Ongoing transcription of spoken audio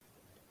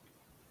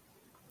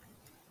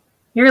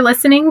You're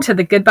listening to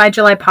the Goodbye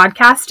July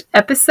podcast,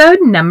 episode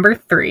number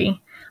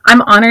 3.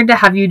 I'm honored to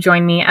have you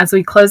join me as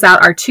we close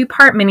out our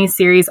 2-part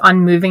mini-series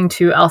on moving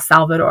to El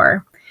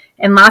Salvador.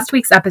 In last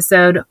week's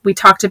episode, we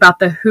talked about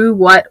the who,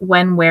 what,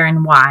 when, where,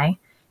 and why.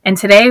 And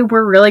today,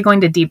 we're really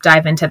going to deep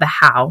dive into the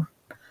how.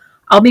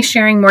 I'll be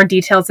sharing more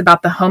details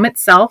about the home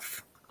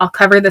itself. I'll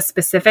cover the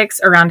specifics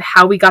around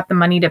how we got the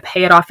money to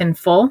pay it off in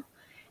full.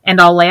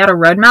 And I'll lay out a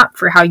roadmap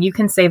for how you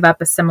can save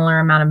up a similar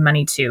amount of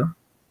money too.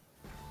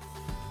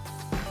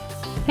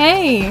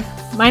 Hey,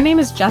 my name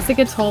is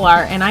Jessica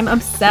Tolar, and I'm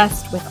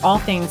obsessed with all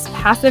things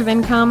passive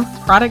income,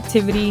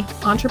 productivity,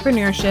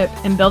 entrepreneurship,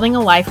 and building a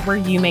life where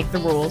you make the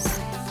rules.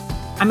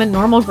 I'm a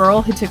normal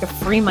girl who took a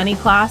free money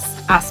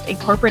class, asked a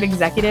corporate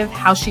executive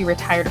how she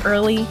retired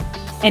early,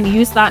 and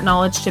used that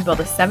knowledge to build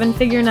a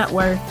 7-figure net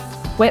worth,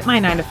 quit my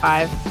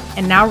 9-to-5,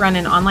 and now run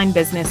an online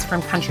business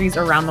from countries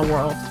around the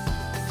world.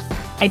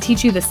 I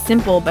teach you the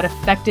simple but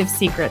effective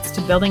secrets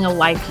to building a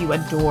life you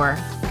adore.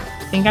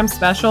 Think I'm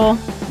special?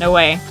 No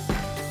way.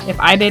 If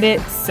I did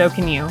it, so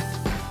can you.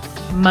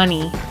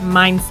 Money,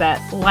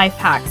 mindset, life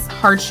hacks,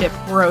 hardship,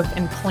 growth,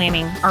 and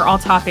planning are all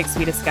topics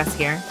we discuss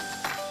here.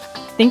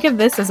 Think of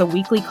this as a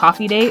weekly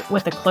coffee date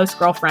with a close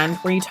girlfriend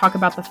where you talk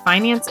about the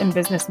finance and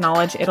business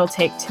knowledge it'll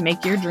take to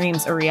make your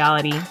dreams a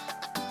reality.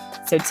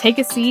 So take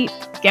a seat,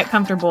 get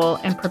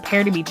comfortable, and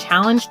prepare to be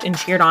challenged and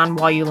cheered on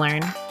while you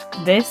learn.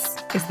 This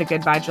is the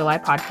Goodbye July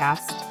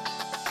podcast.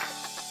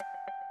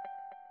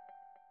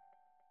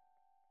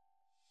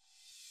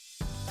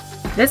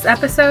 This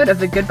episode of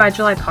the Goodbye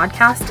July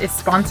podcast is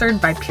sponsored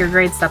by Pure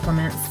Grade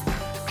Supplements.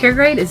 Pure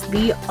Grade is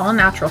the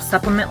all-natural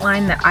supplement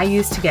line that I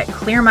use to get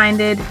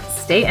clear-minded,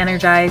 stay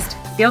energized,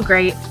 feel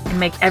great, and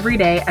make every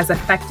day as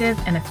effective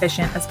and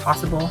efficient as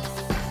possible.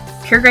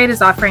 Pure Grade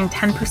is offering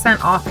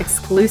 10% off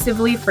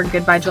exclusively for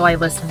Goodbye July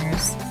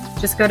listeners.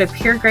 Just go to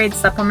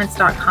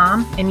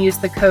puregradesupplements.com and use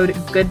the code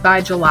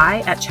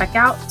GoodbyeJuly at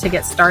checkout to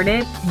get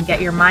started and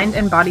get your mind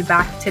and body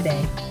back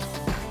today.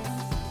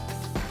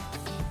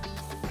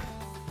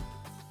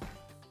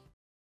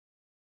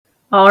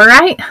 All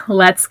right,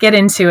 let's get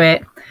into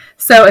it.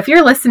 So if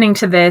you're listening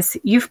to this,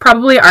 you've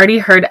probably already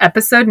heard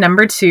episode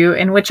number 2,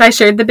 in which I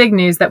shared the big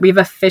news that we've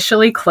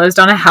officially closed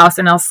on a house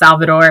in El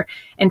Salvador.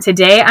 And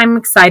today I'm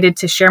excited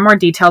to share more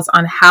details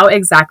on how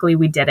exactly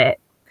we did it.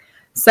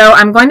 So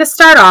I'm going to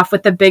start off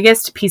with the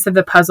biggest piece of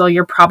the puzzle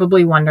you're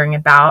probably wondering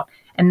about,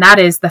 and that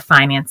is the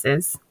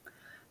finances.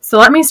 So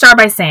let me start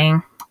by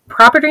saying,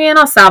 property in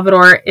El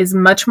Salvador is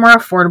much more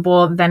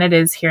affordable than it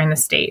is here in the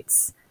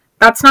States.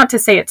 That's not to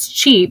say it's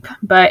cheap,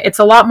 but it's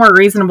a lot more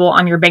reasonable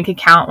on your bank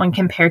account when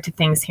compared to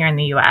things here in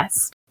the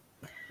US.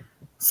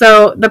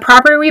 So the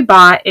property we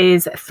bought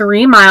is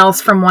 3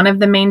 miles from one of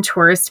the main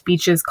tourist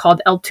beaches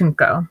called El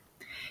Tunco.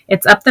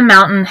 It's up the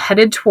mountain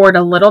headed toward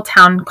a little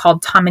town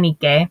called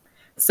Tamanique.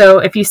 So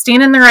if you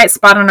stand in the right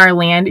spot on our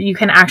land, you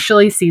can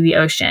actually see the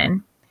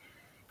ocean.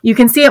 You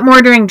can see it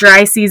more during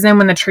dry season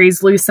when the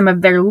trees lose some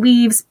of their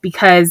leaves,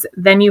 because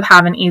then you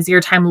have an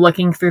easier time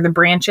looking through the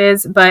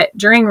branches. But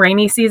during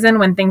rainy season,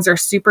 when things are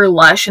super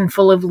lush and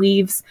full of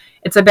leaves,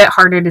 it's a bit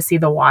harder to see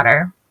the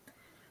water.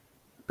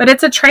 But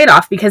it's a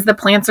trade-off because the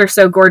plants are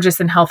so gorgeous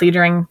and healthy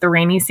during the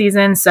rainy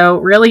season. So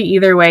really,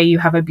 either way, you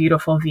have a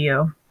beautiful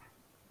view.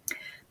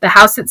 The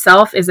house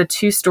itself is a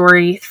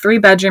 2-story,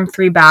 3-bedroom,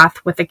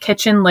 3-bath with a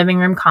kitchen living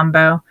room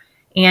combo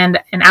and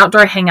an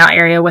outdoor hangout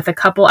area with a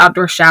couple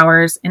outdoor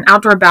showers, an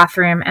outdoor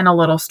bathroom, and a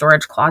little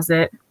storage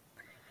closet.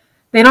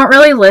 They don't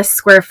really list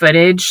square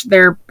footage.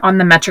 They're on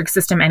the metric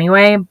system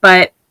anyway,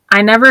 but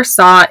I never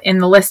saw in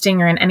the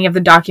listing or in any of the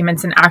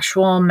documents an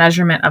actual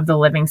measurement of the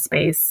living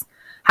space.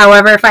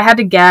 However, if I had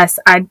to guess,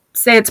 I'd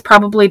say it's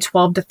probably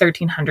 1,200 to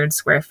 1,300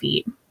 square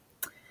feet.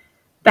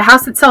 The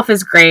house itself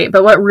is great,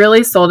 but what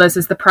really sold us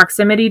is the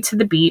proximity to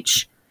the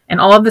beach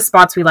and all of the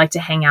spots we like to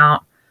hang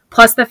out,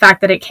 plus the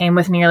fact that it came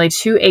with nearly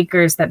 2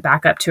 acres that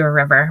back up to a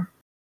river.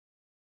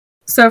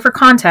 So for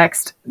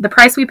context, the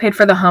price we paid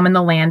for the home and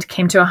the land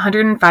came to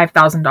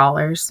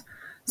 $105,000.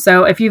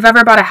 So if you've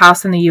ever bought a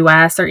house in the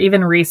US or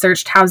even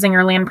researched housing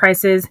or land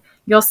prices,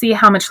 you'll see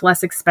how much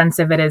less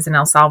expensive it is in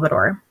El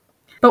Salvador.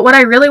 But what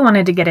I really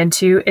wanted to get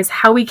into is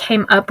how we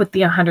came up with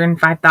the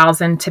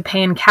 $105,000 to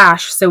pay in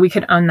cash so we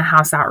could own the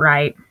house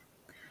outright.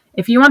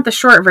 If you want the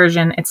short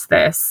version, it's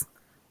this.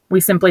 We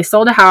simply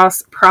sold a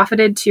house,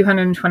 profited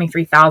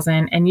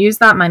 $223,000, and used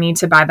that money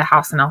to buy the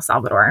house in El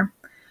Salvador.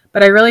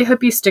 But I really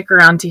hope you stick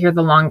around to hear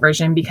the long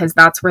version because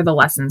that's where the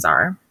lessons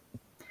are.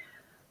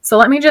 So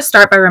let me just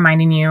start by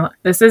reminding you,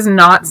 this is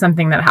not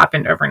something that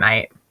happened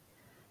overnight.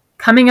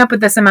 Coming up with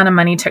this amount of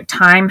money took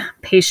time,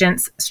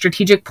 patience,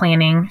 strategic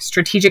planning,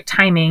 strategic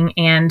timing,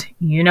 and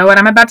you know what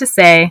I'm about to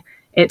say,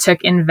 it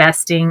took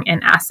investing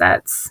in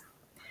assets.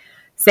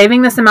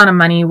 Saving this amount of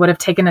money would have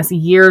taken us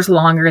years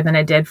longer than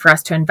it did for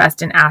us to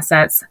invest in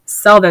assets,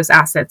 sell those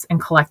assets, and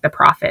collect the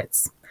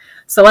profits.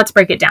 So let's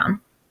break it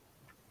down.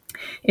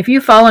 If you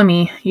follow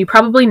me, you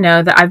probably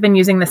know that I've been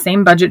using the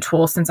same budget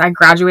tool since I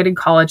graduated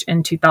college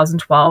in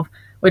 2012,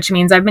 which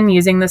means I've been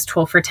using this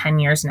tool for 10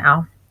 years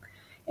now.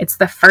 It's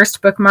the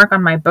first bookmark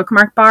on my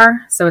bookmark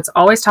bar, so it's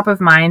always top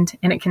of mind,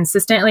 and it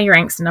consistently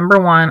ranks number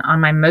 1 on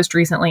my most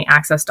recently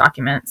accessed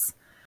documents.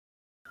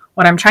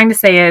 What I'm trying to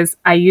say is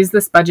I use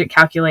this budget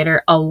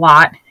calculator a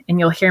lot, and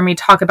you'll hear me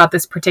talk about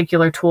this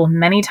particular tool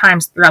many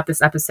times throughout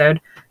this episode,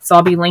 so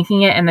I'll be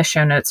linking it in the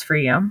show notes for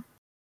you.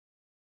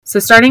 So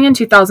starting in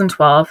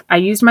 2012, I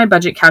used my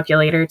budget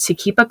calculator to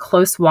keep a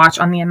close watch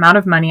on the amount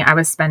of money I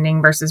was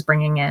spending versus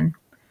bringing in.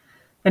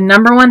 The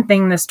number one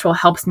thing this tool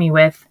helps me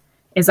with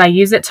is I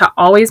use it to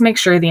always make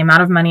sure the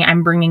amount of money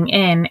I'm bringing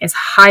in is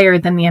higher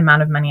than the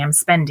amount of money I'm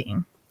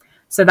spending.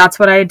 So that's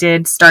what I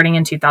did starting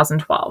in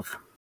 2012.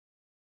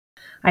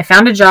 I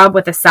found a job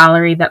with a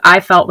salary that I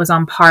felt was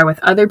on par with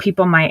other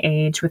people my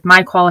age with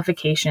my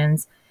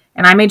qualifications,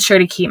 and I made sure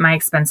to keep my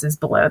expenses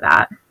below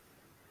that.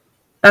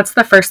 That's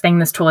the first thing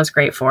this tool is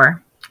great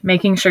for,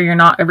 making sure you're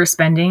not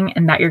overspending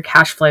and that your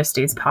cash flow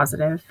stays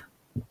positive.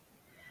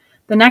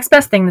 The next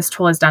best thing this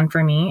tool has done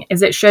for me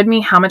is it showed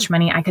me how much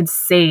money I could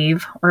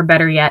save, or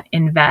better yet,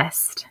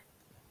 invest.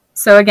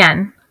 So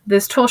again,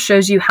 this tool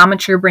shows you how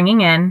much you're bringing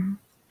in,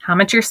 how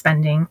much you're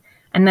spending,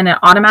 and then it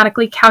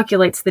automatically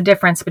calculates the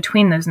difference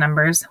between those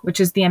numbers, which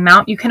is the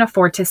amount you can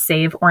afford to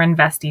save or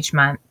invest each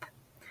month.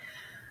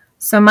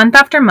 So month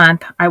after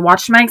month, I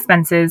watched my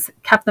expenses,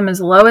 kept them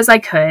as low as I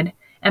could,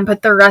 and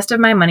put the rest of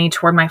my money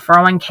toward my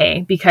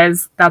 401k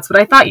because that's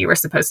what I thought you were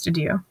supposed to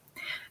do.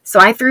 So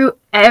I threw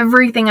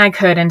everything I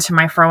could into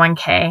my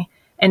 401k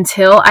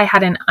until I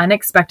had an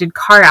unexpected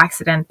car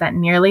accident that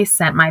nearly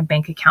sent my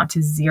bank account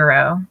to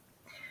zero.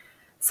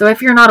 So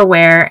if you're not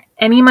aware,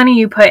 any money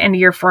you put into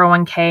your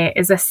 401k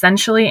is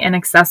essentially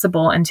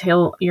inaccessible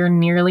until you're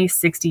nearly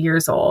 60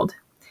 years old.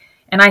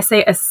 And I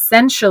say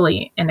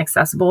essentially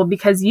inaccessible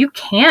because you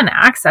can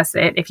access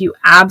it if you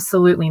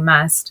absolutely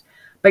must,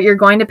 but you're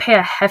going to pay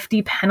a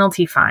hefty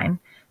penalty fine.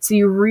 So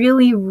you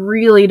really,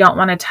 really don't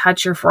want to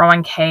touch your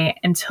 401k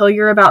until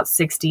you're about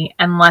 60,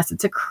 unless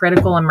it's a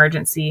critical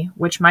emergency,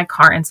 which my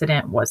car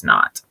incident was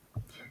not.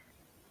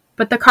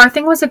 But the car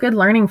thing was a good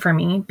learning for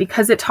me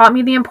because it taught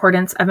me the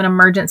importance of an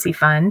emergency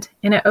fund,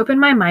 and it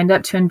opened my mind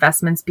up to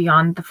investments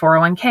beyond the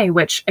 401k,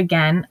 which,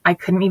 again, I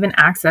couldn't even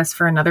access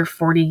for another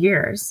 40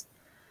 years.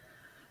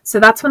 So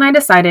that's when I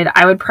decided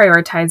I would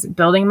prioritize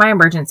building my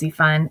emergency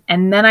fund,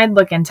 and then I'd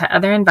look into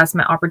other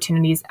investment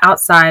opportunities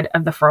outside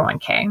of the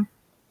 401k.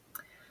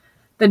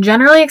 The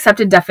generally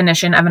accepted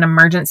definition of an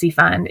emergency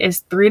fund is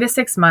 3 to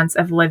 6 months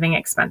of living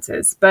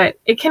expenses, but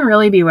it can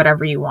really be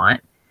whatever you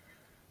want.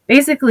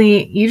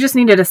 Basically, you just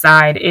need to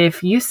decide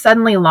if you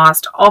suddenly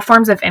lost all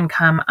forms of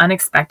income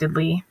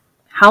unexpectedly,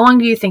 how long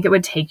do you think it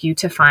would take you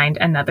to find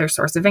another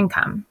source of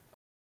income?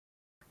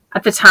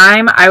 At the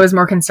time, I was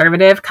more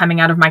conservative coming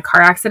out of my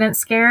car accident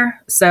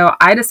scare, so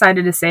I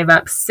decided to save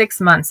up 6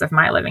 months of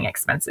my living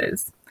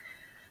expenses.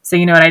 So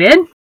you know what I did?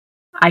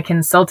 I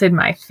consulted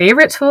my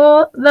favorite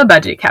tool, the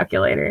budget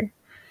calculator.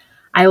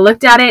 I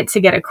looked at it to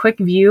get a quick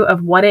view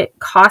of what it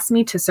cost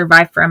me to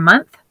survive for a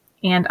month,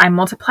 and I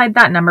multiplied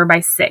that number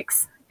by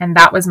 6, and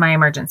that was my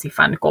emergency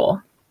fund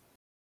goal.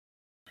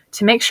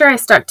 To make sure I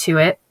stuck to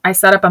it, I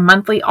set up a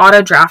monthly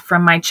auto draft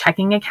from my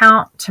checking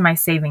account to my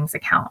savings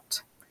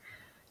account.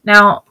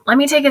 Now, let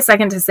me take a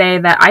second to say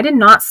that I did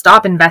not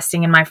stop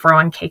investing in my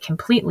 401k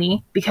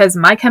completely because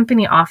my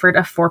company offered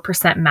a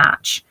 4%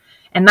 match.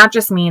 And that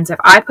just means if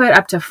I put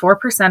up to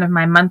 4% of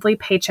my monthly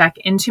paycheck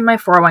into my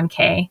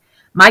 401k,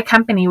 my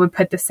company would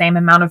put the same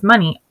amount of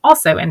money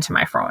also into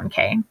my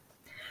 401k.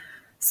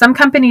 Some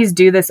companies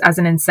do this as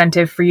an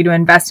incentive for you to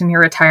invest in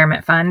your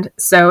retirement fund.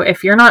 So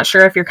if you're not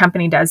sure if your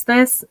company does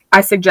this,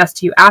 I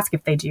suggest you ask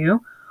if they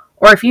do.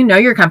 Or if you know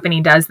your company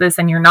does this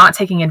and you're not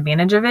taking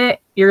advantage of it,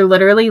 you're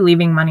literally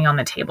leaving money on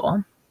the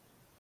table.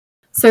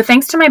 So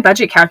thanks to my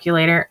budget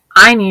calculator,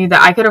 I knew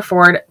that I could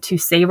afford to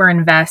save or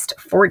invest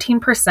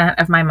 14%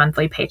 of my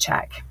monthly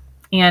paycheck.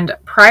 And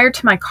prior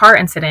to my car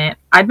incident,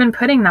 I'd been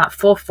putting that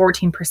full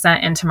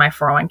 14% into my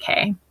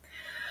 401k.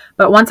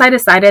 But once I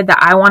decided that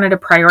I wanted to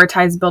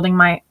prioritize building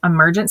my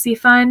emergency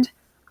fund,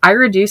 I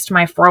reduced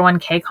my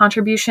 401k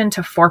contribution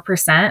to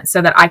 4%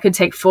 so that I could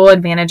take full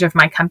advantage of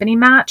my company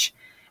match.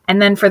 And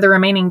then for the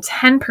remaining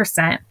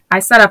 10%, I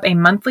set up a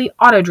monthly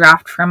auto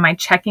draft from my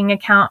checking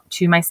account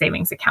to my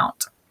savings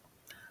account.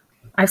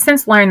 I've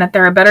since learned that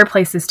there are better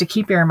places to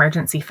keep your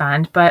emergency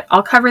fund, but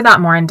I'll cover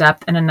that more in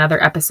depth in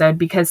another episode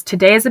because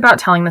today is about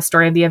telling the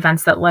story of the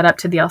events that led up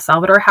to the El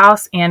Salvador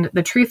house. And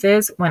the truth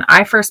is, when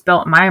I first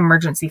built my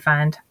emergency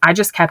fund, I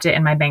just kept it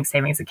in my bank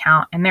savings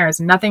account, and there is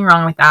nothing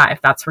wrong with that if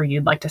that's where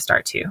you'd like to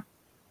start too.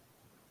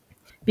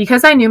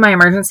 Because I knew my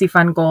emergency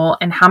fund goal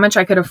and how much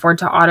I could afford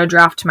to auto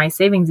draft to my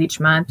savings each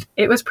month,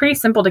 it was pretty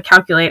simple to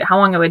calculate how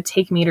long it would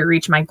take me to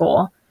reach my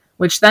goal,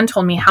 which then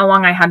told me how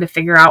long I had to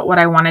figure out what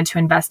I wanted to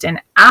invest in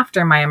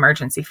after my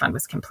emergency fund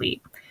was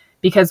complete.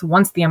 Because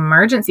once the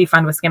emergency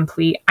fund was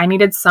complete, I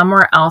needed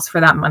somewhere else for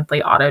that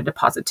monthly auto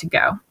deposit to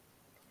go.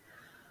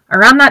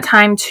 Around that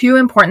time, 2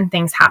 important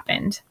things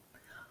happened.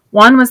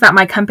 One was that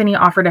my company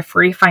offered a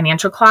free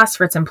financial class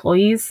for its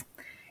employees,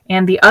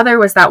 and the other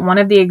was that one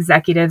of the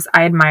executives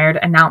I admired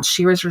announced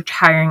she was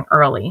retiring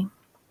early.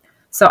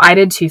 So I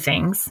did 2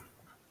 things.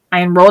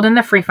 I enrolled in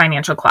the free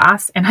financial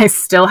class, and I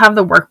still have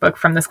the workbook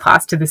from this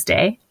class to this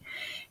day.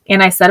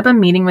 And I set up a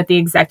meeting with the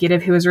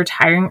executive who was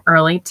retiring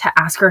early to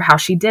ask her how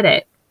she did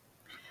it.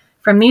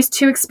 From these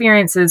two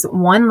experiences,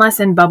 one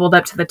lesson bubbled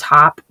up to the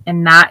top,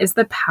 and that is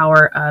the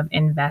power of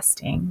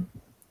investing.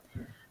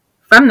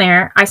 From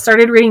there, I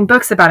started reading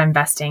books about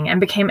investing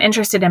and became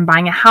interested in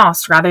buying a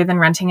house rather than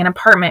renting an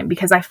apartment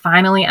because I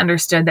finally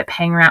understood that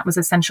paying rent was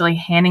essentially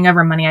handing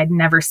over money I'd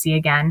never see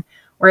again,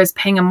 whereas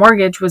paying a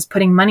mortgage was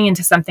putting money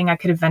into something I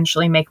could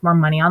eventually make more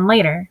money on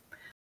later.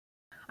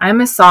 I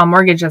almost saw a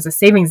mortgage as a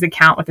savings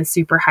account with a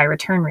super high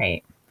return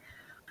rate.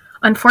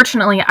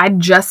 Unfortunately, I'd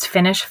just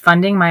finished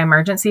funding my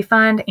emergency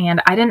fund,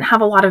 and I didn't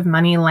have a lot of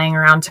money laying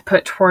around to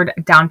put toward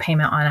a down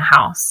payment on a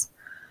house.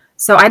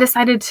 So I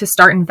decided to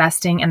start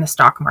investing in the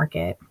stock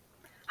market.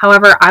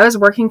 However, I was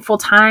working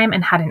full-time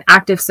and had an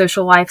active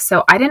social life,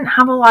 so I didn't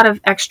have a lot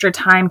of extra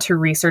time to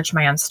research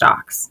my own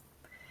stocks.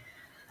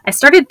 I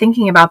started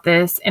thinking about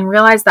this and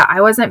realized that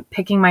I wasn't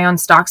picking my own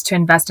stocks to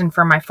invest in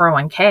for my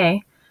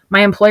 401k. My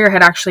employer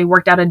had actually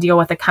worked out a deal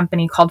with a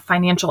company called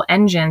Financial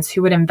Engines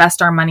who would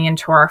invest our money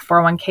into our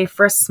 401k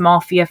for a small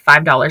fee of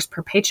 $5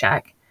 per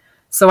paycheck.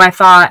 So I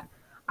thought,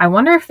 I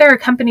wonder if there are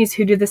companies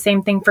who do the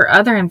same thing for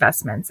other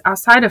investments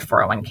outside of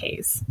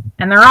 401ks.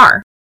 And there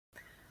are.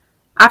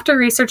 After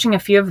researching a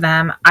few of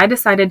them, I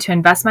decided to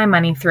invest my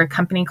money through a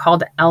company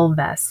called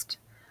Elvest.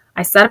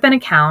 I set up an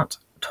account,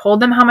 told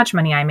them how much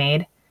money I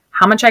made,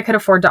 how much I could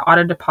afford to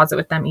auto deposit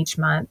with them each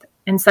month,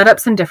 and set up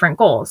some different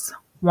goals,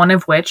 one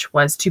of which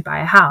was to buy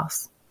a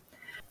house.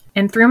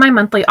 And through my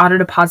monthly auto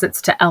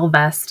deposits to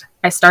Elvest,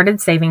 I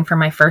started saving for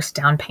my first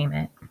down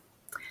payment.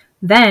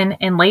 Then,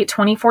 in late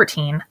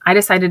 2014, I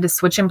decided to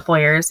switch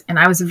employers, and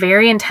I was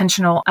very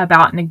intentional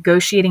about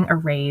negotiating a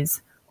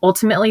raise,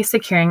 ultimately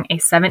securing a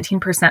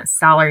 17%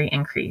 salary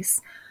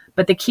increase.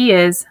 But the key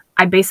is,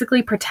 I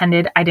basically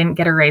pretended I didn't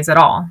get a raise at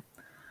all.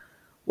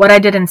 What I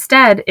did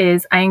instead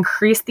is I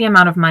increased the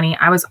amount of money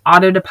I was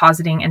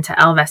auto-depositing into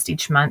Elvest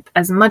each month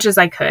as much as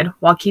I could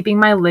while keeping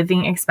my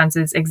living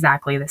expenses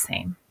exactly the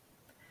same.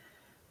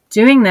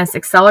 Doing this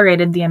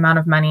accelerated the amount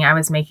of money I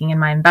was making in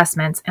my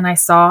investments, and I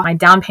saw my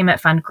down payment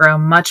fund grow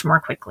much more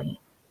quickly.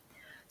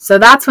 So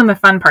that's when the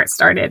fun part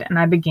started, and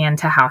I began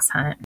to house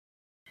hunt.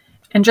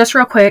 And just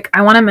real quick,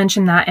 I want to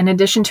mention that in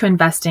addition to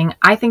investing,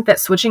 I think that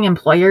switching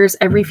employers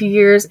every few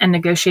years and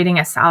negotiating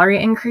a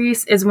salary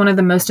increase is one of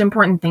the most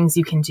important things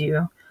you can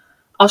do.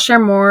 I'll share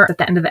more at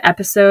the end of the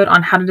episode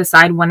on how to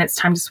decide when it's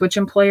time to switch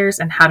employers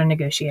and how to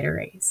negotiate a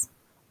raise.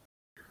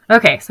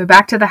 Okay, so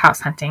back to the house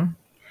hunting.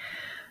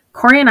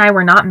 Corey and I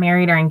were not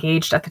married or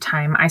engaged at the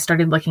time I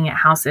started looking at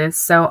houses,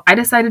 so I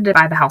decided to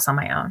buy the house on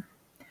my own.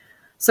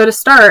 So to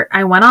start,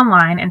 I went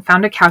online and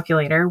found a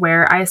calculator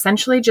where I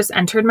essentially just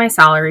entered my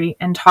salary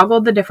and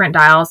toggled the different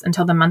dials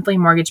until the monthly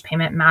mortgage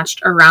payment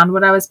matched around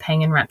what I was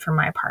paying in rent for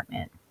my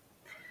apartment.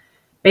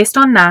 Based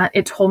on that,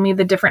 it told me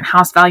the different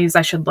house values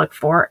I should look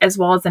for, as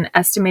well as an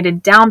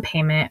estimated down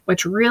payment,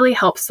 which really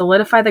helped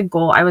solidify the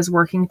goal I was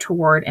working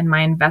toward in my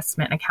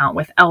investment account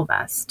with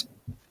Elvest.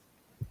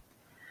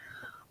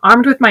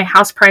 Armed with my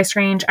house price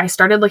range, I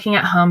started looking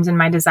at homes in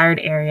my desired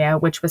area,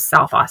 which was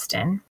South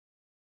Austin.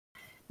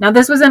 Now,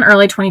 this was in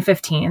early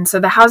 2015, so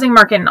the housing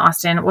market in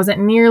Austin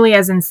wasn't nearly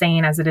as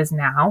insane as it is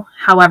now.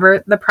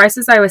 However, the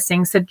prices I was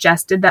seeing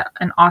suggested that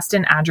an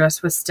Austin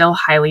address was still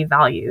highly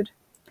valued.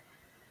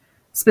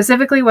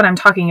 Specifically, what I'm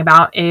talking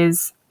about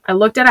is I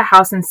looked at a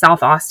house in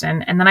South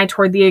Austin, and then I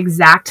toured the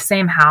exact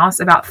same house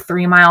about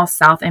 3 miles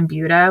south in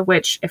Buda,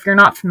 which, if you're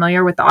not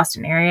familiar with the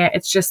Austin area,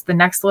 it's just the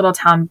next little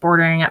town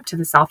bordering up to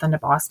the south end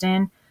of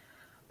Austin.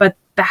 But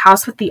the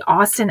house with the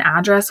Austin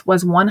address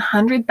was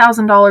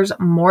 $100,000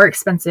 more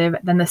expensive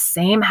than the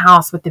same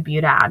house with the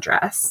Buda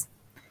address.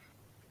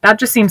 That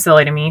just seems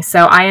silly to me,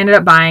 so I ended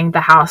up buying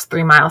the house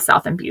 3 miles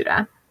south in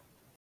Buda.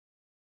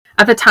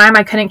 At the time,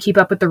 I couldn't keep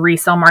up with the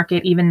resale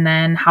market. Even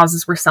then,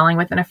 houses were selling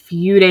within a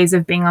few days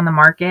of being on the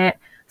market,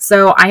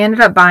 so I ended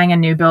up buying a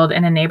new build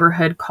in a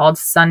neighborhood called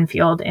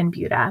Sunfield in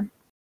Buda.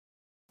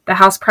 The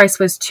house price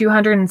was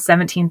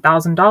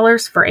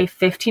 $217,000 for a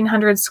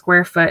 1,500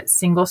 square foot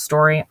single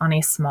story on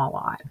a small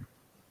lot.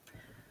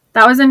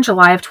 That was in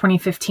July of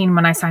 2015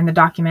 when I signed the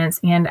documents,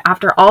 and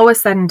after all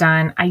was said and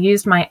done, I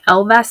used my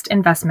Elvest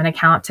investment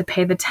account to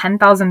pay the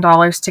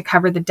 $10,000 to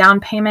cover the down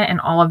payment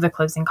and all of the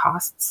closing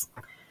costs.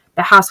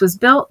 The house was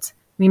built,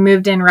 we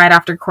moved in right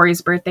after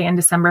Corey's birthday in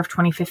December of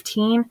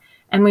 2015,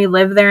 and we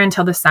lived there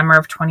until the summer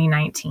of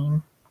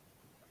 2019.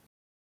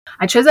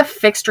 I chose a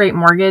fixed rate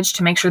mortgage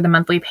to make sure the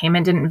monthly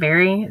payment didn't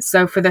vary.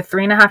 So for the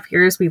 3.5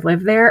 years we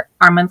lived there,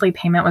 our monthly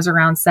payment was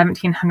around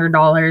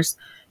 $1,700,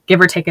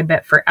 give or take a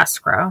bit for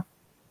escrow.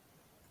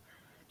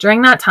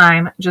 During that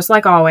time, just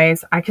like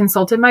always, I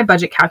consulted my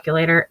budget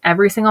calculator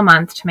every single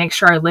month to make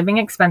sure our living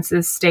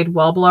expenses stayed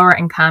well below our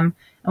income,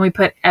 and we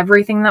put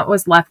everything that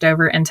was left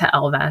over into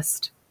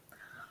Elvest.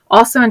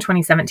 Also in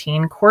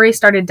 2017, Corey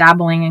started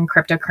dabbling in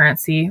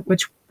cryptocurrency,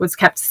 which was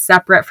kept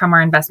separate from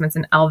our investments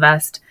in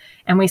Elvest,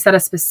 and we set a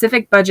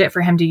specific budget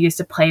for him to use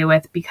to play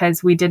with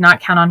because we did not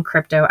count on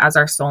crypto as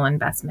our sole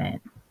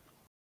investment.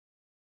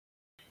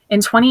 In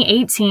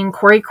 2018,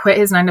 Corey quit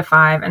his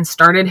 9-to-5 and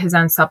started his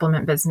own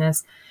supplement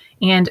business,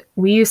 and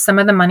we used some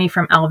of the money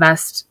from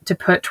Elvest to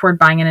put toward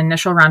buying an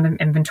initial round of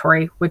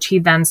inventory, which he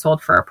then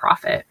sold for a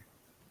profit.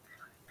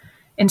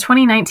 In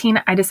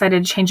 2019, I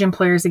decided to change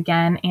employers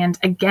again, and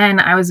again,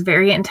 I was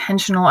very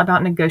intentional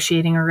about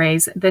negotiating a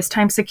raise, this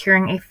time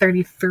securing a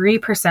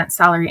 33%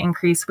 salary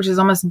increase, which is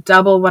almost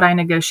double what I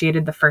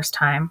negotiated the first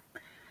time.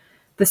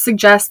 This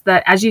suggests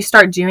that as you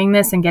start doing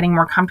this and getting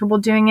more comfortable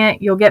doing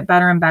it, you'll get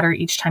better and better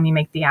each time you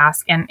make the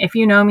ask. And if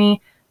you know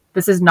me,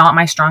 this is not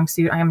my strong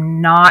suit. I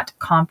am not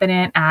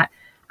confident at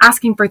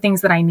asking for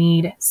things that I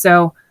need.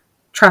 So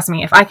trust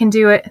me, if I can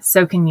do it,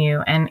 so can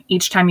you. And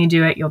each time you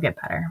do it, you'll get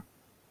better.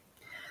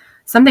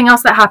 Something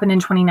else that happened in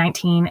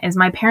 2019 is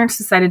my parents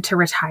decided to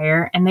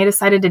retire and they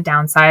decided to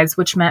downsize,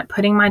 which meant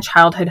putting my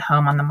childhood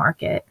home on the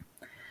market.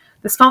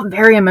 This felt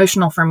very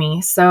emotional for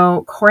me,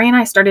 so Corey and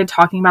I started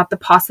talking about the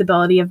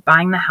possibility of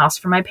buying the house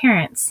for my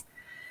parents.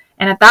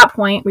 And at that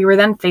point, we were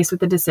then faced with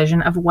the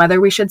decision of whether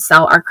we should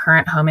sell our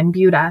current home in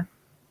Buda.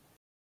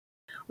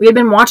 We had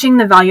been watching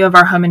the value of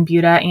our home in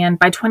Buda, and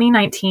by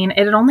 2019, it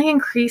had only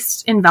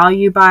increased in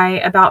value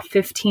by about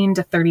 $15,000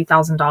 to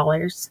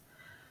 $30,000.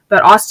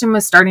 But Austin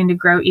was starting to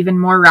grow even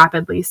more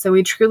rapidly, so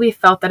we truly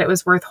felt that it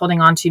was worth holding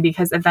on to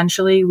because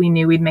eventually we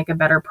knew we'd make a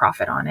better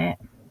profit on it.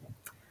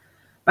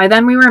 By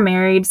then we were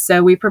married,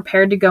 so we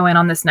prepared to go in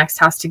on this next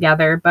house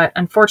together, but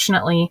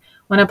unfortunately,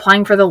 when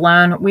applying for the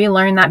loan, we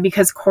learned that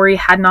because Corey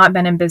had not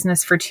been in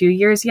business for 2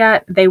 years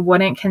yet, they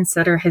wouldn't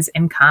consider his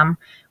income,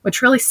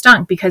 which really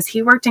stunk because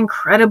he worked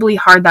incredibly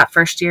hard that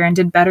first year and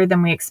did better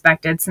than we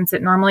expected since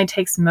it normally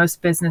takes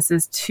most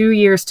businesses 2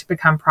 years to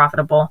become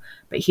profitable,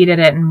 but he did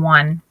it in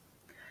 1.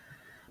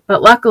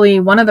 But luckily,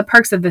 one of the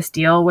perks of this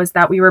deal was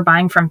that we were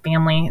buying from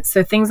family,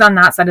 so things on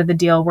that side of the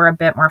deal were a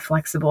bit more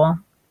flexible.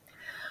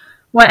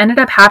 What ended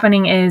up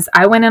happening is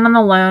I went in on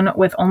the loan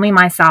with only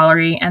my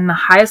salary, and the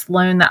highest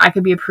loan that I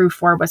could be approved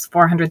for was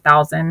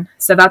 $400,000.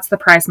 So that's the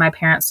price my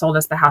parents sold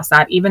us the house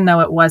at, even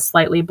though it was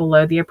slightly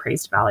below the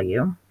appraised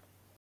value.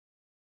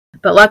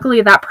 But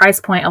luckily, that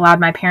price point allowed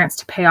my parents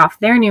to pay off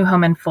their new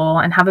home in full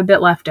and have a bit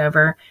left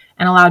over,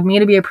 and allowed me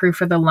to be approved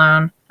for the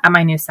loan at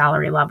my new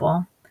salary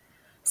level.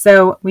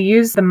 So we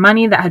used the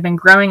money that had been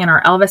growing in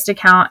our Elvest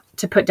account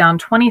to put down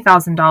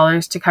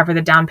 $20,000 to cover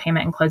the down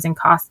payment and closing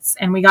costs.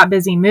 And we got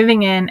busy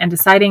moving in and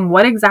deciding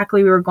what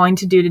exactly we were going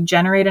to do to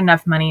generate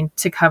enough money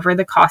to cover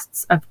the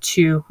costs of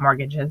 2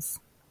 mortgages.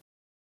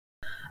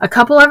 A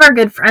couple of our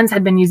good friends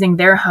had been using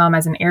their home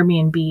as an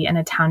Airbnb in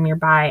a town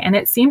nearby, and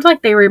it seemed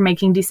like they were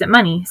making decent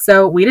money.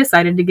 So we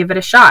decided to give it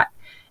a shot.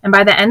 And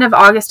by the end of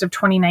August of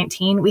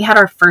 2019, we had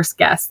our first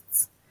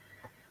guests.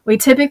 We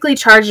typically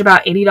charged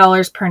about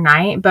 $80 per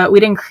night, but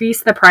we'd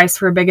increase the price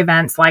for big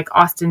events like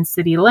Austin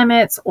City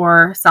Limits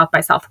or South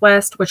by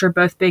Southwest, which are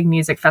both big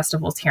music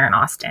festivals here in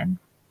Austin.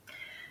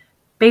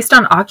 Based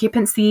on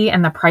occupancy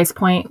and the price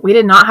point, we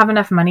did not have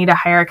enough money to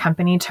hire a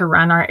company to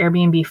run our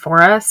Airbnb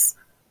for us,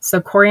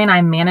 so Corey and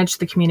I managed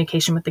the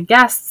communication with the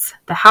guests,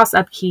 the house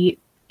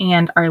upkeep,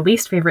 and our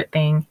least favorite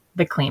thing,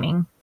 the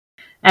cleaning.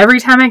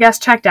 Every time a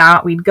guest checked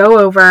out, we'd go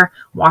over,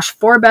 wash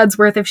 4 beds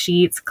worth of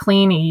sheets,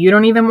 clean you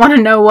don't even want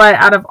to know what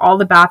out of all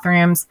the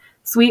bathrooms,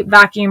 sweep,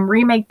 vacuum,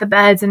 remake the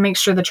beds, and make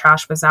sure the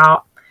trash was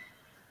out.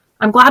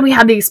 I'm glad we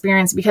had the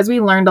experience because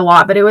we learned a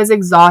lot, but it was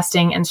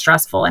exhausting and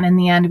stressful, and in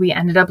the end, we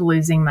ended up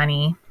losing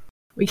money.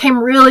 We came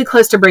really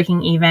close to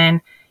breaking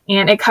even,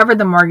 and it covered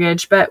the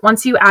mortgage, but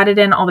once you added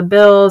in all the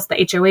bills,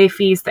 the HOA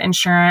fees, the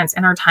insurance,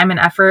 and our time and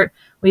effort,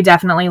 we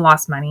definitely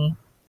lost money.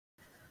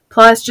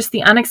 Plus, just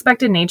the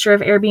unexpected nature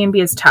of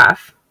Airbnb is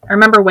tough. I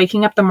remember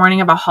waking up the morning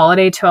of a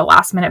holiday to a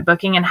last-minute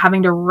booking and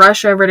having to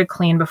rush over to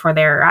clean before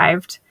they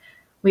arrived.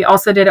 We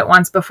also did it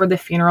once before the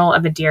funeral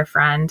of a dear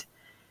friend.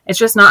 It's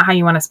just not how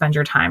you want to spend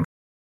your time.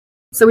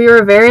 So we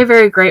were very,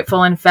 very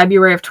grateful in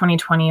February of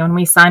 2020 when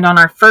we signed on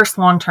our first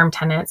long-term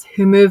tenants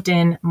who moved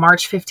in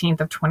March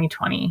 15th of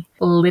 2020,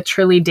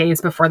 literally days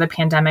before the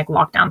pandemic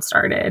lockdown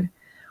started.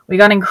 We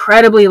got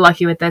incredibly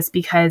lucky with this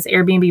because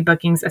Airbnb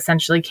bookings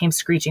essentially came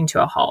screeching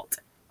to a halt.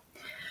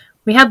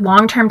 We had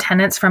long-term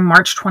tenants from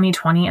March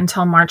 2020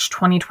 until March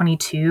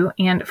 2022,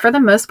 and for the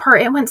most part,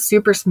 it went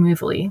super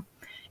smoothly.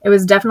 It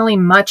was definitely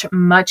much,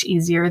 much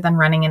easier than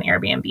running an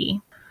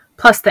Airbnb.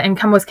 Plus, the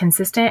income was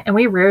consistent, and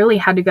we rarely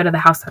had to go to the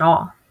house at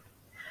all.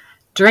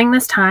 During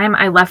this time,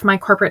 I left my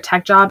corporate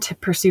tech job to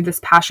pursue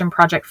this passion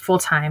project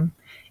full-time.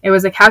 It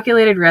was a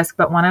calculated risk,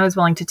 but one I was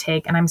willing to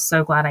take, and I'm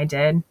so glad I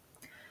did.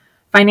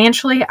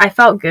 Financially, I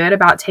felt good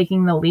about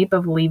taking the leap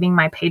of leaving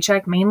my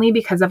paycheck mainly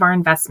because of our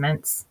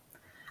investments.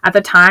 At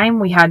the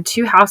time, we had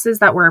 2 houses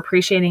that were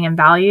appreciating in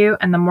value,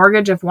 and the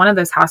mortgage of one of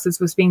those houses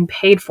was being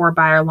paid for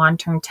by our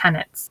long-term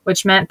tenants,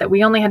 which meant that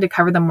we only had to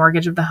cover the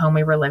mortgage of the home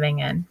we were living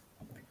in.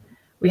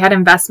 We had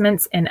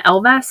investments in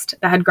Elvest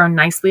that had grown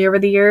nicely over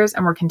the years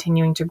and were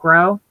continuing to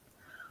grow.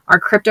 Our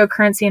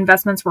cryptocurrency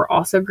investments were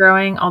also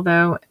growing,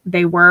 although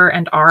they were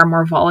and are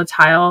more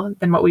volatile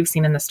than what we've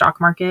seen in the stock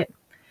market.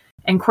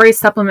 And Corey's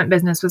supplement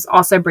business was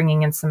also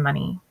bringing in some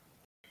money.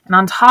 And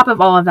on top of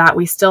all of that,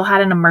 we still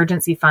had an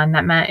emergency fund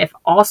that meant if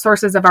all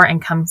sources of our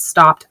income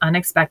stopped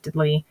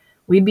unexpectedly,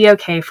 we'd be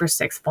okay for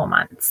 6 full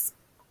months.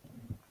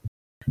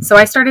 So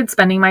I started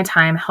spending my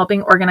time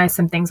helping organize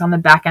some things on the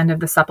back end of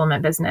the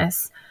supplement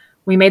business.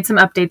 We made some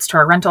updates to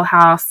our rental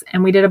house,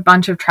 and we did a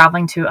bunch of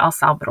traveling to El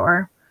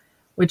Salvador,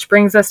 which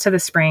brings us to the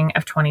spring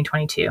of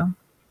 2022.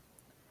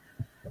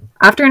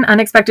 After an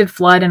unexpected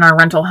flood in our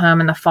rental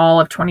home in the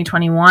fall of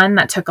 2021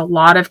 that took a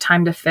lot of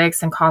time to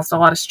fix and caused a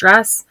lot of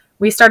stress,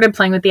 we started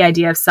playing with the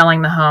idea of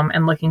selling the home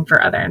and looking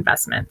for other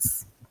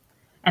investments.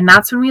 And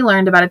that's when we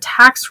learned about a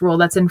tax rule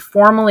that's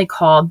informally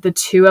called the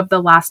 2 of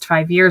the last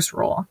 5 years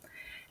rule.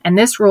 And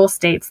this rule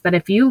states that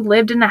if you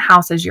lived in a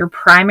house as your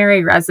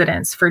primary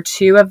residence for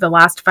 2 of the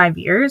last 5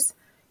 years,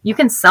 you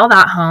can sell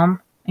that home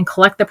and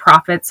collect the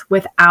profits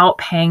without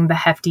paying the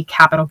hefty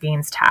capital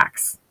gains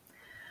tax.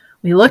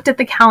 We looked at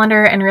the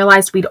calendar and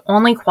realized we'd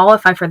only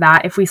qualify for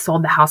that if we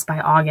sold the house by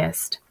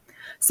August.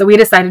 So we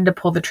decided to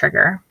pull the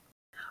trigger.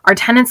 Our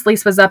tenant's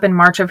lease was up in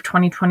March of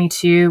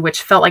 2022,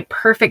 which felt like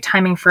perfect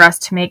timing for us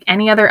to make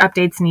any other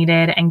updates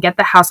needed and get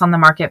the house on the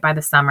market by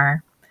the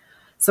summer.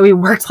 So we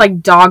worked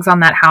like dogs on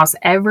that house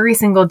every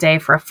single day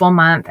for a full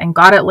month and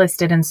got it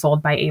listed and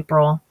sold by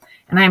April.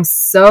 And I am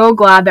so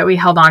glad that we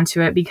held on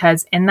to it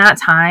because in that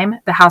time,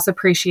 the house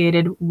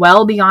appreciated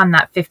well beyond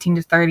that $15,000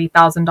 to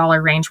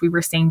 $30,000 range we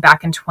were seeing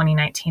back in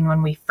 2019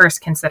 when we first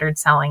considered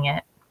selling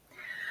it.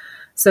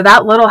 So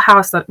that little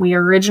house that we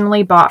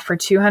originally bought for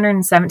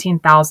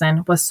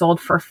 $217,000 was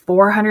sold for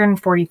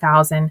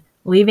 $440,000,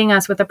 leaving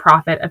us with a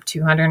profit of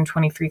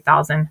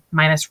 $223,000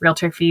 minus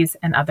realtor fees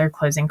and other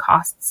closing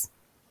costs.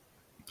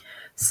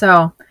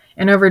 So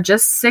in over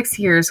just 6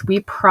 years, we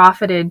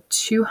profited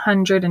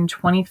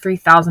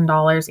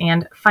 $223,000,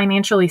 and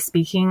financially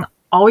speaking,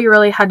 all we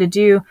really had to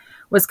do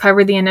was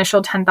cover the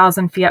initial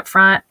 $10,000 fee up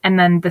front and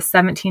then the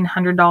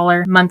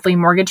 $1,700 monthly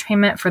mortgage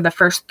payment for the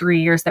first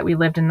 3 years that we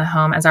lived in the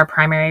home as our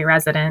primary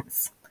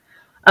residence.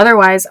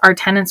 Otherwise, our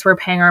tenants were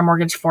paying our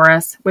mortgage for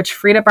us, which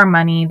freed up our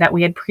money that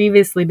we had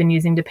previously been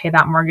using to pay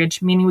that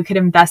mortgage, meaning we could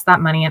invest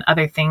that money in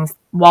other things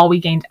while we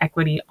gained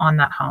equity on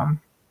that home.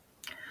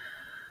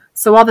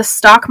 So while the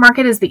stock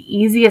market is the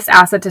easiest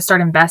asset to start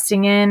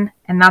investing in,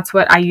 and that's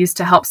what I use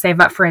to help save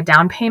up for a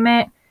down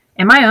payment,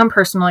 in my own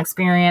personal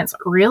experience,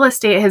 real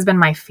estate has been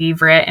my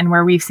favorite and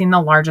where we've seen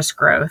the largest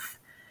growth.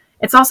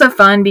 It's also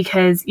fun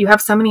because you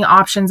have so many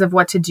options of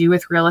what to do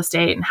with real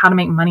estate and how to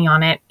make money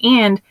on it,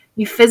 and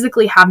you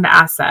physically have the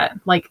asset.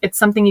 Like it's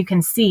something you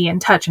can see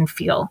and touch and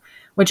feel,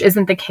 which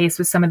isn't the case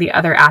with some of the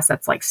other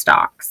assets like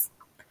stocks.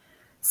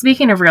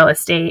 Speaking of real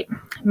estate,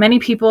 many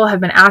people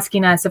have been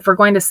asking us if we're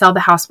going to sell the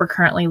house we're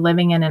currently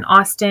living in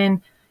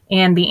Austin,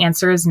 and the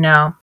answer is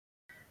no.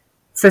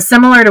 So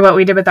similar to what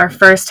we did with our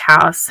first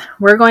house,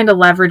 we're going to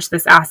leverage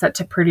this asset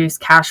to produce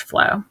cash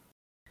flow.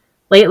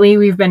 Lately,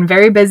 we've been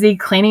very busy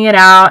cleaning it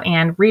out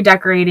and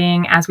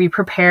redecorating as we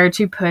prepare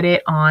to put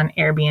it on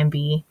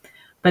Airbnb,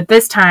 but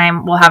this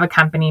time we'll have a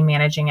company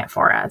managing it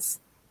for us.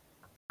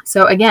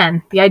 So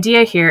again, the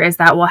idea here is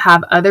that we'll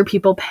have other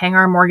people paying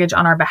our mortgage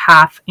on our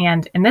behalf,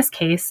 and in this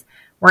case,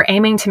 we're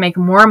aiming to make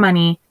more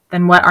money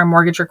than what our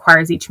mortgage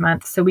requires each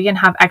month, so we can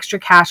have extra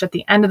cash at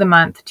the end of the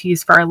month to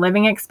use for our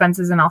living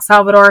expenses in El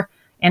Salvador,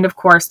 and of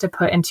course, to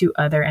put into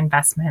other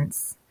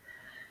investments.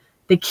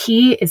 The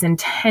key is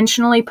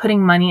intentionally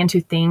putting money into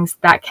things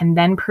that can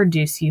then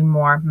produce you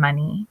more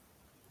money.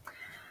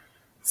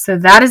 So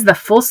that is the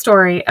full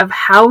story of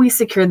how we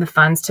secured the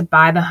funds to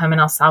buy the home in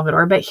El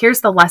Salvador, but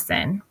here's the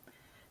lesson.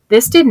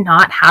 This did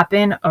not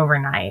happen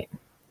overnight.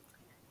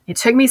 It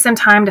took me some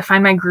time to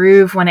find my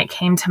groove when it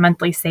came to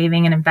monthly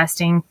saving and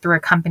investing through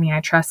a company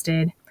I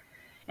trusted.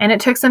 And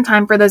it took some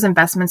time for those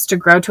investments to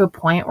grow to a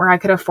point where I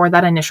could afford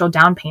that initial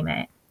down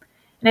payment.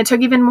 And it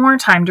took even more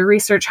time to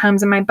research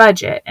homes in my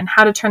budget and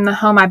how to turn the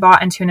home I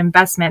bought into an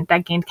investment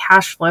that gained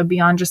cash flow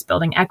beyond just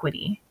building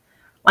equity.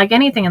 Like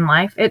anything in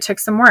life, it took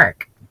some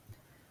work.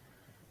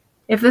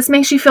 If this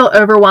makes you feel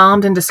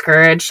overwhelmed and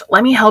discouraged,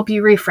 let me help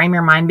you reframe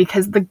your mind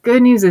because the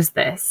good news is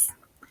this.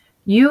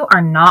 You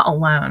are not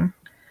alone.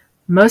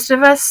 Most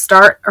of us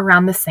start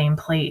around the same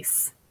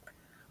place.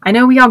 I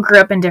know we all grew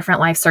up in different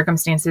life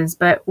circumstances,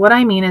 but what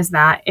I mean is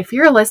that if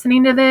you're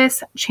listening to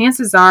this,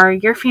 chances are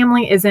your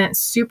family isn't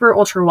super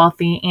ultra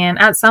wealthy, and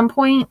at some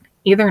point,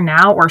 either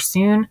now or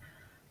soon,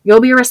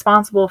 you'll be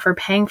responsible for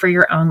paying for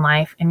your own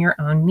life and your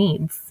own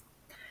needs.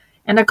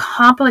 And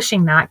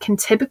accomplishing that can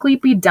typically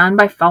be done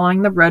by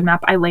following the roadmap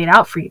I laid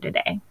out for you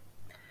today.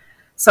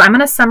 So I'm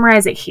going to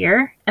summarize it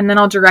here, and then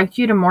I'll direct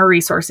you to more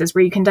resources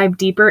where you can dive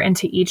deeper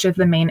into each of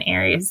the main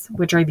areas,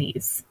 which are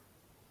these.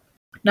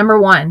 Number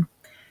 1,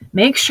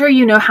 make sure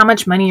you know how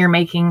much money you're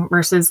making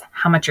versus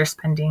how much you're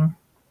spending.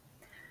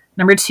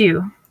 Number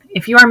 2,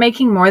 if you are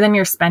making more than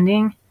you're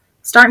spending,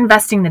 start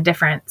investing the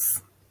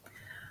difference.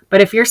 But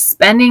if you're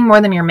spending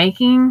more than you're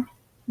making,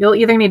 you'll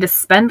either need to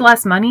spend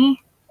less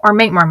money or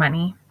make more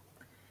money.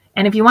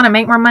 And if you want to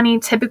make more money,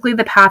 typically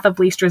the path of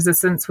least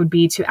resistance would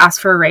be to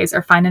ask for a raise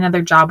or find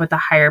another job with a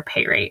higher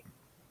pay rate.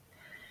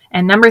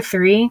 And number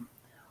 3,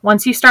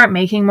 Once you start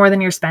making more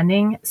than you're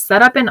spending,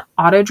 set up an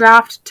auto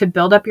draft to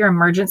build up your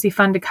emergency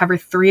fund to cover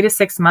 3 to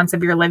 6 months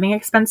of your living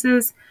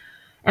expenses.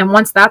 And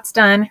once that's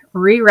done,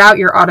 reroute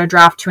your auto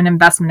draft to an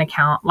investment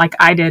account like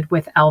I did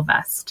with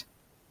Elvest.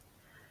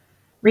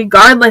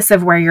 Regardless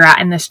of where you're at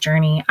in this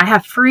journey, I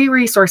have free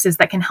resources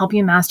that can help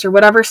you master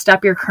whatever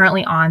step you're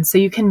currently on so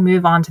you can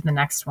move on to the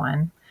next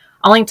one.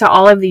 I'll link to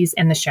all of these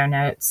in the show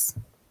notes.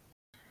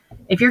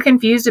 If you're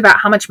confused about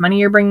how much money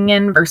you're bringing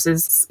in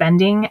versus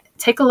spending,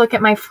 take a look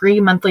at my free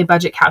monthly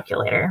budget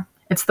calculator.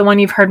 It's the one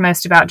you've heard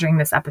most about during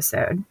this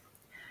episode.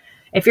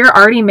 If you're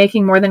already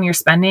making more than you're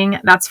spending,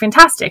 that's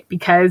fantastic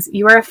because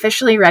you are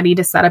officially ready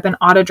to set up an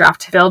auto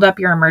draft to build up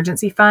your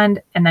emergency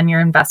fund and then your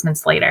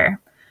investments later.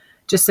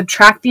 Just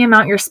subtract the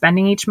amount you're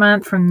spending each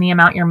month from the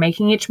amount you're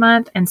making each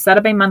month and set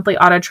up a monthly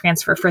auto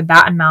transfer for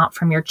that amount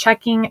from your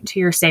checking to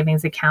your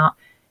savings account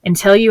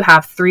until you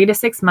have 3 to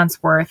 6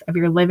 months worth of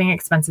your living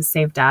expenses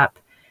saved up,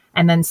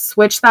 and then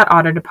switch that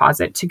auto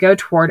deposit to go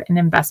toward an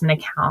investment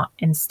account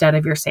instead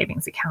of your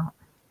savings account.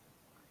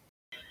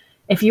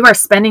 If you are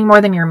spending more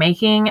than you're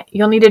making,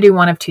 you'll need to do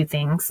one of two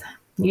things.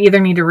 You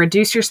either need to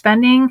reduce your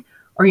spending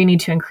or you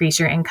need to increase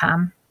your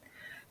income.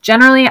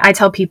 Generally, I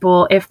tell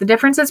people if the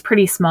difference is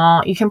pretty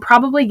small, you can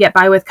probably get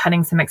by with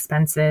cutting some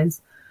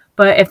expenses.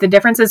 But if the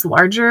difference is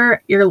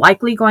larger, you're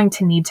likely going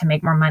to need to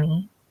make more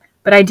money.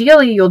 But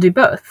ideally, you'll do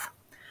both.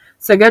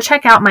 So go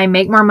check out my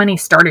Make More Money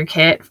starter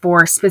kit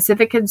for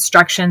specific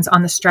instructions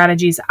on the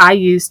strategies I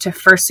use to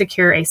first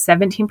secure a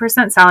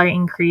 17% salary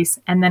increase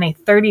and then a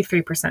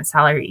 33%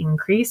 salary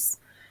increase.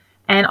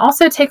 And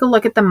also take a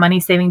look at the money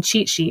saving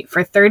cheat sheet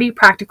for 30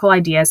 practical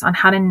ideas on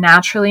how to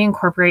naturally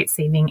incorporate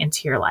saving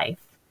into your life.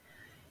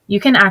 You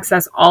can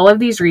access all of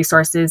these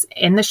resources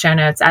in the show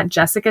notes at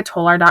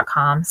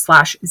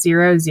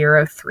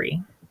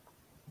jessicatolar.com/003.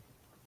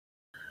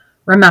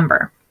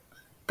 Remember,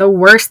 the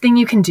worst thing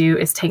you can do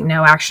is take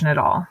no action at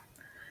all.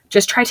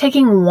 Just try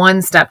taking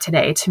one step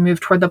today to move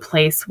toward the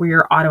place where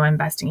you're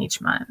auto-investing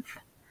each month.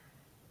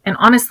 And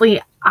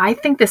honestly, I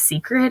think the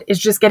secret is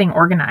just getting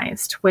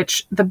organized,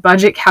 which the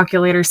budget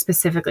calculator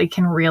specifically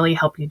can really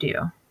help you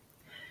do.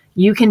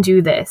 You can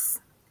do this.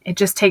 It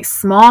just takes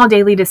small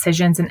daily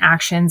decisions and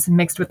actions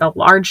mixed with a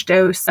large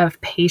dose of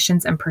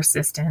patience and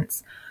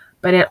persistence,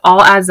 but it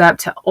all adds up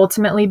to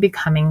ultimately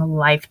becoming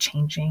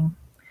life-changing.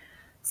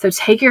 So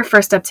take your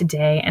first step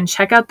today and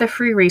check out the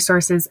free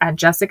resources at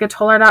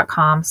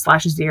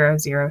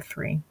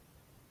jessicatolar.com/003.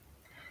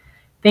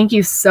 Thank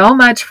you so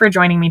much for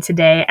joining me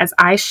today as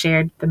I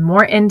shared the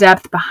more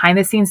in-depth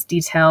behind-the-scenes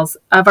details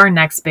of our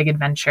next big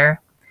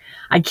adventure.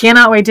 I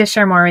cannot wait to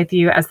share more with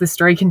you as the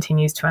story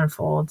continues to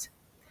unfold.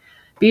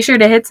 Be sure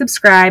to hit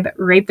subscribe,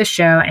 rate the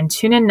show, and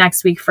tune in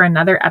next week for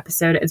another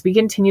episode as we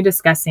continue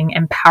discussing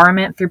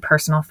empowerment through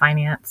personal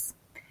finance.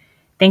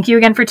 Thank you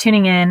again for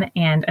tuning in,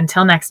 and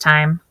until next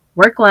time,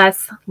 work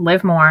less,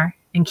 live more,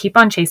 and keep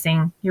on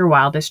chasing your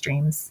wildest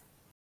dreams.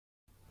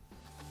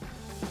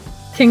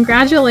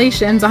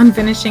 Congratulations on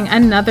finishing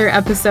another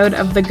episode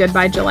of the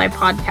Goodbye July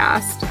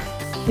podcast.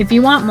 If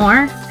you want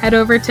more, head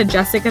over to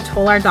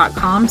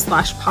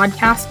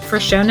jessicatolar.com/podcast for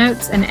show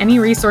notes and any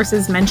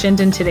resources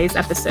mentioned in today's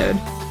episode.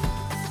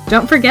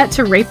 Don't forget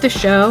to rate the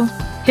show,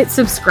 hit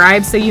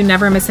subscribe so you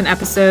never miss an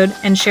episode,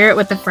 and share it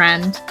with a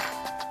friend.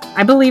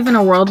 I believe in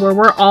a world where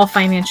we're all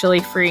financially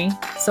free,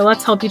 so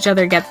let's help each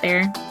other get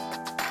there.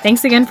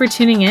 Thanks again for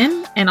tuning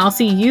in, and I'll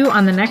see you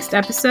on the next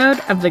episode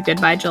of the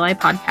Goodbye July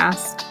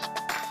podcast.